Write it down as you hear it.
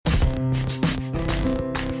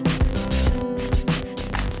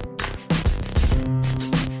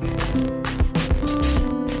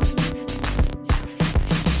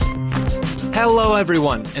Hello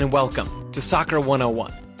everyone, and welcome to Soccer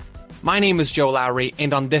 101. My name is Joe Lowry,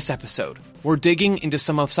 and on this episode, we're digging into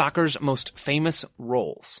some of soccer's most famous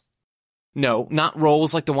roles. No, not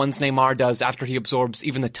roles like the ones Neymar does after he absorbs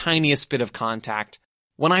even the tiniest bit of contact.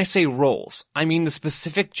 When I say roles, I mean the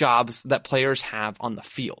specific jobs that players have on the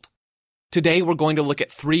field. Today we're going to look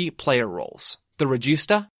at 3 player roles: the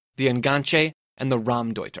regista, the enganche, and the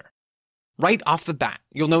raumdeuter. Right off the bat,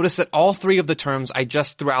 you'll notice that all 3 of the terms I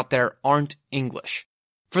just threw out there aren't English.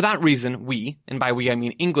 For that reason, we, and by we I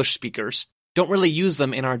mean English speakers, don't really use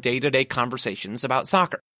them in our day-to-day conversations about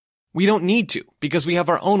soccer. We don't need to, because we have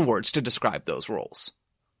our own words to describe those roles.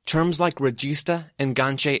 Terms like regista,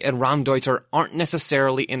 enganche, and raumdeuter aren't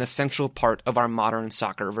necessarily an essential part of our modern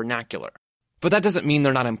soccer vernacular. But that doesn't mean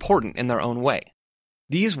they're not important in their own way.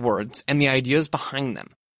 These words, and the ideas behind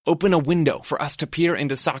them, open a window for us to peer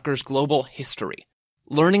into soccer's global history.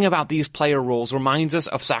 Learning about these player roles reminds us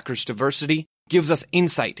of soccer's diversity, gives us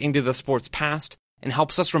insight into the sport's past, and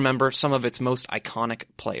helps us remember some of its most iconic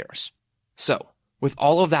players. So, with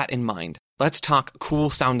all of that in mind, let's talk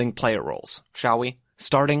cool-sounding player roles, shall we?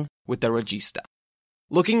 Starting with the regista.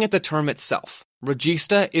 Looking at the term itself,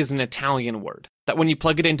 regista is an Italian word that when you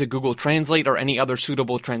plug it into Google Translate or any other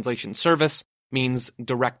suitable translation service, means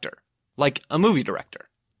director, like a movie director.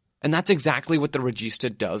 And that's exactly what the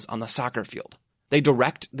regista does on the soccer field. They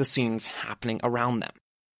direct the scenes happening around them.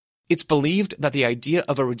 It's believed that the idea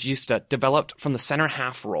of a regista developed from the center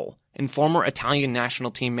half role in former Italian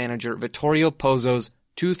national team manager Vittorio Pozzo's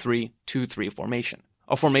 2-3-2-3 formation,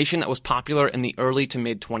 a formation that was popular in the early to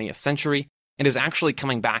mid-20th century and is actually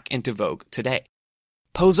coming back into vogue today.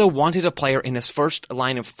 Pozzo wanted a player in his first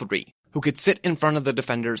line of 3 who could sit in front of the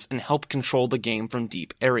defenders and help control the game from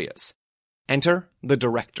deep areas. Enter the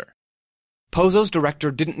director. Pozzo's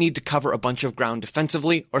director didn't need to cover a bunch of ground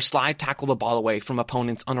defensively or slide tackle the ball away from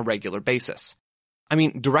opponents on a regular basis. I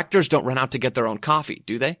mean, directors don't run out to get their own coffee,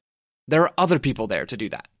 do they? There are other people there to do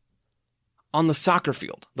that. On the soccer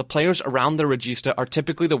field, the players around the regista are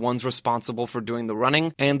typically the ones responsible for doing the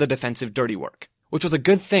running and the defensive dirty work, which was a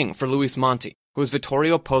good thing for Luis Monti, who was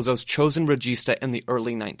Vittorio Pozzo's chosen regista in the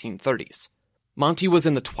early 1930s. Monti was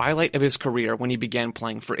in the twilight of his career when he began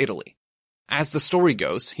playing for Italy. As the story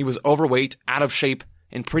goes, he was overweight, out of shape,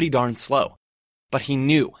 and pretty darn slow. But he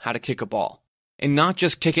knew how to kick a ball. And not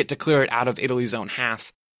just kick it to clear it out of Italy's own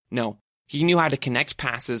half. No, he knew how to connect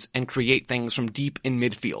passes and create things from deep in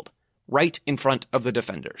midfield, right in front of the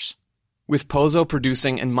defenders. With Pozzo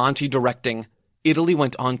producing and Monti directing, Italy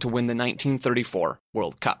went on to win the 1934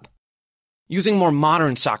 World Cup. Using more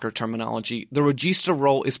modern soccer terminology, the regista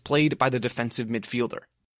role is played by the defensive midfielder.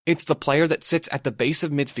 It's the player that sits at the base of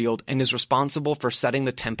midfield and is responsible for setting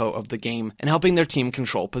the tempo of the game and helping their team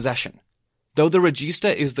control possession. Though the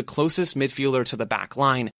regista is the closest midfielder to the back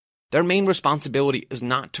line, their main responsibility is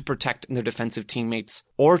not to protect their defensive teammates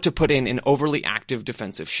or to put in an overly active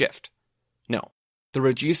defensive shift. No, the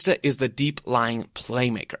regista is the deep-lying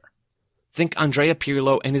playmaker. Think Andrea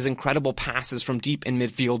Pirlo and his incredible passes from deep in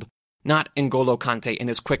midfield, not N'Golo Kante and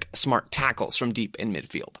his quick, smart tackles from deep in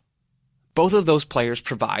midfield. Both of those players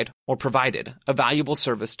provide, or provided, a valuable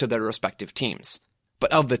service to their respective teams.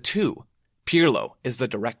 But of the two, Pirlo is the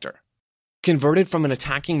director. Converted from an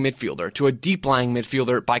attacking midfielder to a deep-lying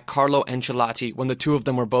midfielder by Carlo Ancelotti when the two of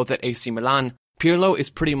them were both at AC Milan, Pirlo is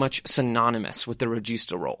pretty much synonymous with the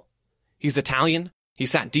regista role. He's Italian, he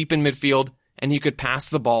sat deep in midfield, and he could pass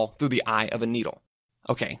the ball through the eye of a needle.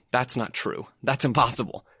 Okay, that's not true. That's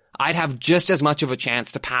impossible. I'd have just as much of a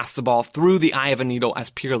chance to pass the ball through the eye of a needle as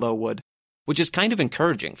Pirlo would, which is kind of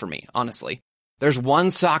encouraging for me, honestly. There's one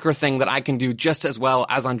soccer thing that I can do just as well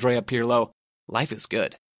as Andrea Pirlo. Life is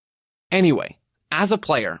good. Anyway, as a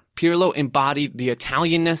player, Pirlo embodied the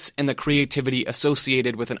Italianness and the creativity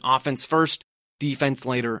associated with an offense-first,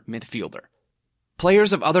 defense-later midfielder.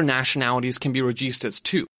 Players of other nationalities can be registas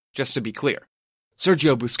too, just to be clear.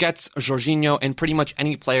 Sergio Busquets, Jorginho, and pretty much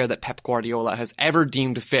any player that Pep Guardiola has ever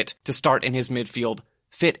deemed fit to start in his midfield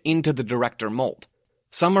fit into the director mold.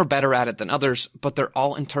 Some are better at it than others, but they're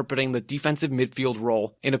all interpreting the defensive midfield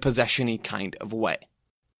role in a possession-y kind of way.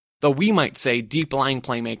 Though we might say deep-lying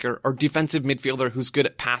playmaker or defensive midfielder who's good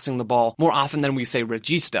at passing the ball more often than we say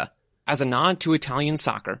regista, as a nod to Italian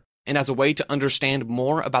soccer, and as a way to understand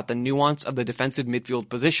more about the nuance of the defensive midfield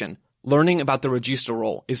position, learning about the regista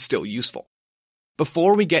role is still useful.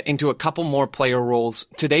 Before we get into a couple more player roles,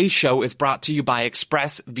 today's show is brought to you by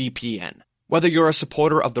ExpressVPN. Whether you're a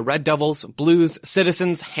supporter of the Red Devils, Blues,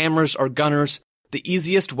 Citizens, Hammers, or Gunners, the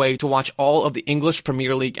easiest way to watch all of the English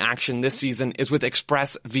Premier League action this season is with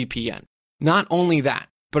ExpressVPN. Not only that,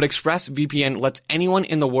 but ExpressVPN lets anyone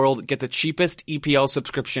in the world get the cheapest EPL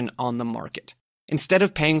subscription on the market. Instead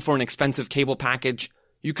of paying for an expensive cable package,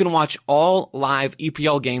 you can watch all live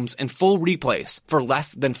EPL games and full replays for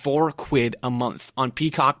less than £4 a month on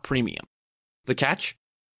Peacock Premium. The catch?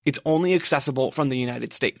 It's only accessible from the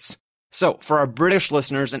United States. So, for our British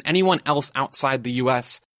listeners and anyone else outside the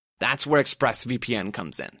US, that's where ExpressVPN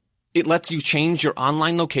comes in. It lets you change your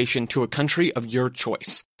online location to a country of your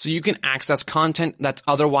choice, so you can access content that's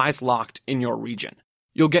otherwise locked in your region.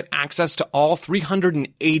 You'll get access to all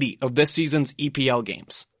 380 of this season's EPL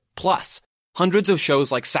games, plus hundreds of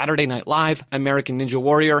shows like Saturday Night Live, American Ninja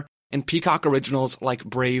Warrior, and Peacock originals like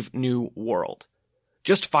Brave New World.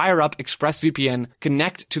 Just fire up ExpressVPN,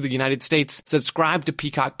 connect to the United States, subscribe to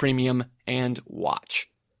Peacock Premium, and watch.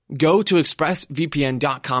 Go to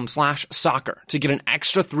expressvpn.com/soccer to get an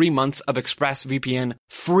extra 3 months of ExpressVPN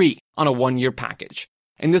free on a 1-year package.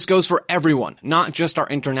 And this goes for everyone, not just our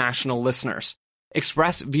international listeners.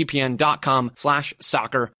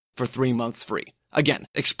 expressvpn.com/soccer for 3 months free. Again,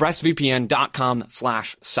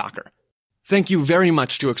 expressvpn.com/soccer. Thank you very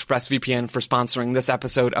much to ExpressVPN for sponsoring this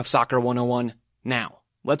episode of Soccer 101. Now,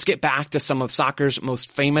 let's get back to some of soccer's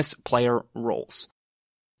most famous player roles.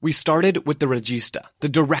 We started with the regista, the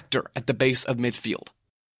director at the base of midfield.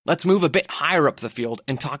 Let's move a bit higher up the field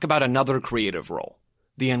and talk about another creative role,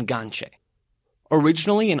 the enganche.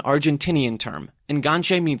 Originally an Argentinian term,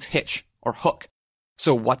 enganche means hitch or hook.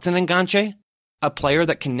 So what's an enganche? A player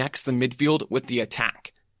that connects the midfield with the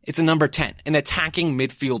attack. It's a number 10, an attacking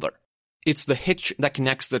midfielder. It's the hitch that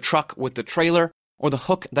connects the truck with the trailer, or the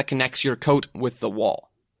hook that connects your coat with the wall.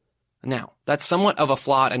 Now, that's somewhat of a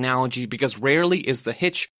flawed analogy because rarely is the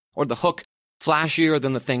hitch or the hook flashier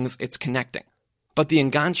than the things it's connecting. But the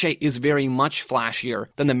enganche is very much flashier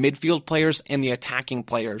than the midfield players and the attacking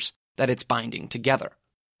players that it's binding together.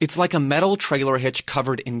 It's like a metal trailer hitch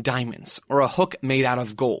covered in diamonds, or a hook made out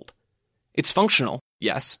of gold. It's functional,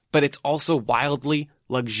 yes, but it's also wildly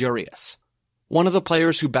luxurious. One of the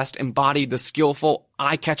players who best embodied the skillful,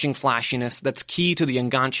 eye-catching flashiness that's key to the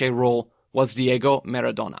enganche role was Diego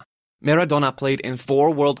Maradona. Maradona played in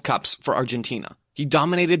 4 World Cups for Argentina. He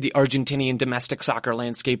dominated the Argentinian domestic soccer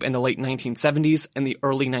landscape in the late 1970s and the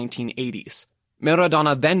early 1980s.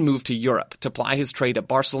 Maradona then moved to Europe to ply his trade at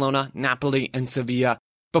Barcelona, Napoli, and Sevilla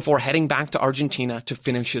before heading back to Argentina to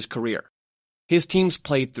finish his career. His teams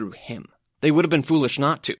played through him. They would have been foolish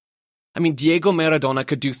not to. I mean, Diego Maradona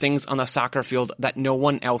could do things on the soccer field that no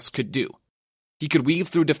one else could do. He could weave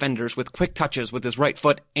through defenders with quick touches with his right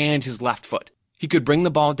foot and his left foot. He could bring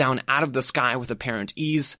the ball down out of the sky with apparent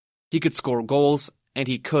ease. He could score goals, and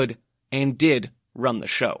he could, and did, run the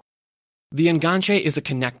show. The enganche is a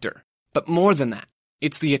connector, but more than that,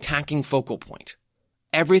 it's the attacking focal point.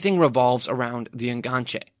 Everything revolves around the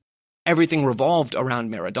enganche. Everything revolved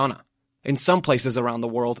around Maradona. In some places around the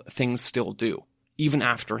world, things still do, even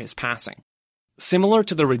after his passing. Similar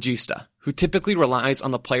to the regista, who typically relies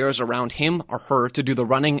on the players around him or her to do the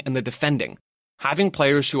running and the defending, having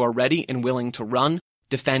players who are ready and willing to run,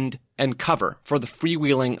 defend, and cover for the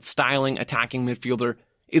freewheeling, styling attacking midfielder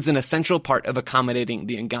is an essential part of accommodating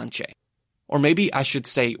the enganche. Or maybe I should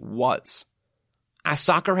say was. As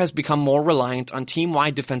soccer has become more reliant on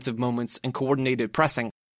team-wide defensive moments and coordinated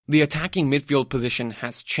pressing, the attacking midfield position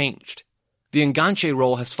has changed. The enganche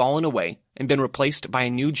role has fallen away and been replaced by a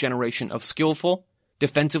new generation of skillful,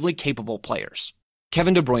 defensively capable players.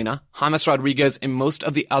 Kevin De Bruyne, James Rodriguez, and most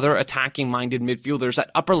of the other attacking-minded midfielders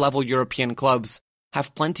at upper-level European clubs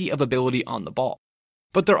have plenty of ability on the ball.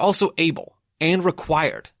 But they're also able, and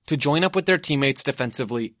required, to join up with their teammates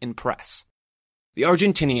defensively in press. The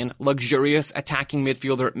Argentinian, luxurious attacking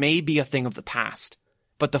midfielder may be a thing of the past,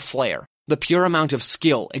 but the flair, the pure amount of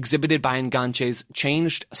skill exhibited by enganches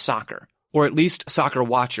changed soccer, or at least soccer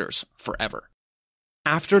watchers, forever.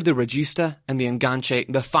 After the regista and the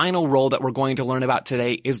enganche, the final role that we're going to learn about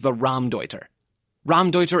today is the raumdeuter.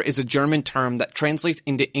 Raumdeuter is a German term that translates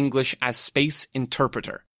into English as space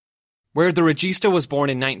interpreter. Where the regista was born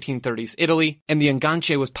in 1930s Italy, and the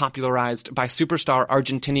enganche was popularized by superstar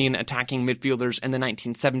Argentinian attacking midfielders in the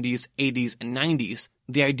 1970s, 80s, and 90s,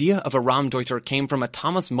 the idea of a raumdeuter came from a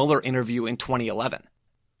Thomas Müller interview in 2011.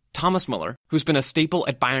 Thomas Müller, who's been a staple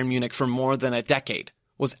at Bayern Munich for more than a decade,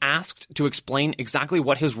 was asked to explain exactly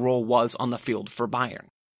what his role was on the field for Bayern.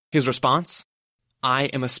 His response? I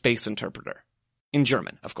am a space interpreter. In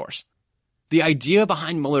German, of course. The idea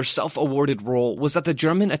behind Müller's self-awarded role was that the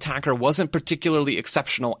German attacker wasn't particularly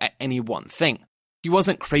exceptional at any one thing. He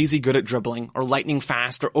wasn't crazy good at dribbling, or lightning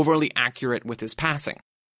fast, or overly accurate with his passing.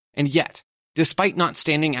 And yet, despite not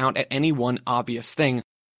standing out at any one obvious thing,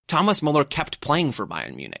 Thomas Müller kept playing for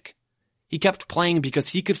Bayern Munich. He kept playing because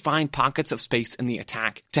he could find pockets of space in the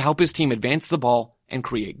attack to help his team advance the ball and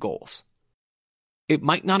create goals. It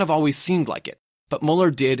might not have always seemed like it, but Muller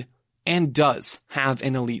did, and does, have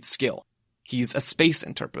an elite skill. He's a space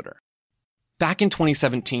interpreter. Back in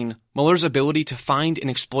 2017, Muller's ability to find and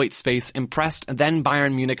exploit space impressed then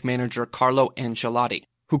Bayern Munich manager Carlo Ancelotti,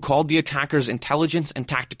 who called the attacker's intelligence and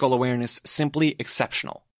tactical awareness simply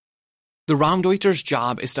exceptional. The raumdeuter's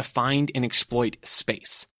job is to find and exploit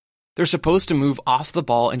space. They're supposed to move off the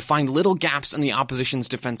ball and find little gaps in the opposition's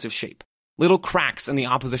defensive shape, little cracks in the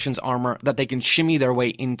opposition's armor that they can shimmy their way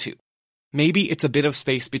into. Maybe it's a bit of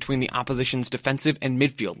space between the opposition's defensive and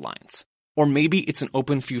midfield lines, or maybe it's an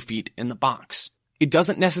open few feet in the box. It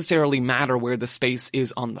doesn't necessarily matter where the space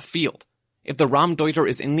is on the field. If the raumdeuter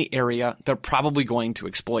is in the area, they're probably going to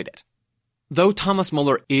exploit it. Though Thomas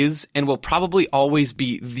Muller is and will probably always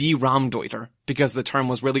be the raumdeuter, because the term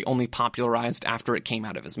was really only popularized after it came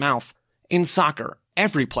out of his mouth, in soccer,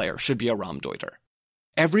 every player should be a raumdeuter.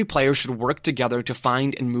 Every player should work together to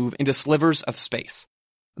find and move into slivers of space.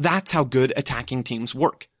 That's how good attacking teams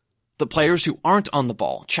work. The players who aren't on the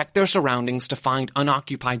ball check their surroundings to find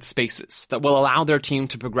unoccupied spaces that will allow their team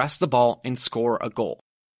to progress the ball and score a goal.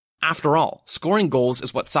 After all, scoring goals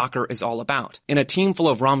is what soccer is all about, and a team full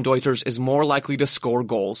of raumdeuters is more likely to score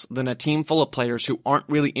goals than a team full of players who aren't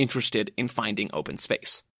really interested in finding open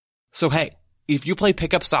space. So hey, if you play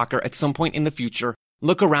pickup soccer at some point in the future,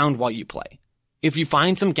 look around while you play. If you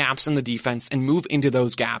find some gaps in the defense and move into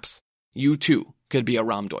those gaps, you too could be a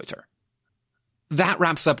raumdeuter. That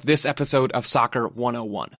wraps up this episode of Soccer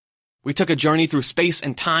 101. We took a journey through space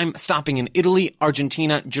and time, stopping in Italy,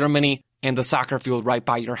 Argentina, Germany, and the soccer field right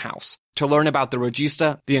by your house to learn about the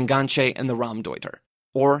regista, the enganche, and the raumdeuter,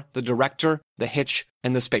 or the director, the hitch,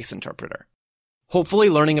 and the space interpreter. Hopefully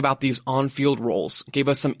learning about these on-field roles gave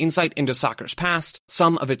us some insight into soccer's past,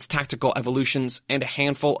 some of its tactical evolutions, and a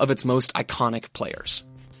handful of its most iconic players.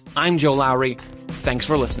 I'm Joe Lowry. Thanks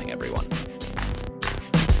for listening, everyone.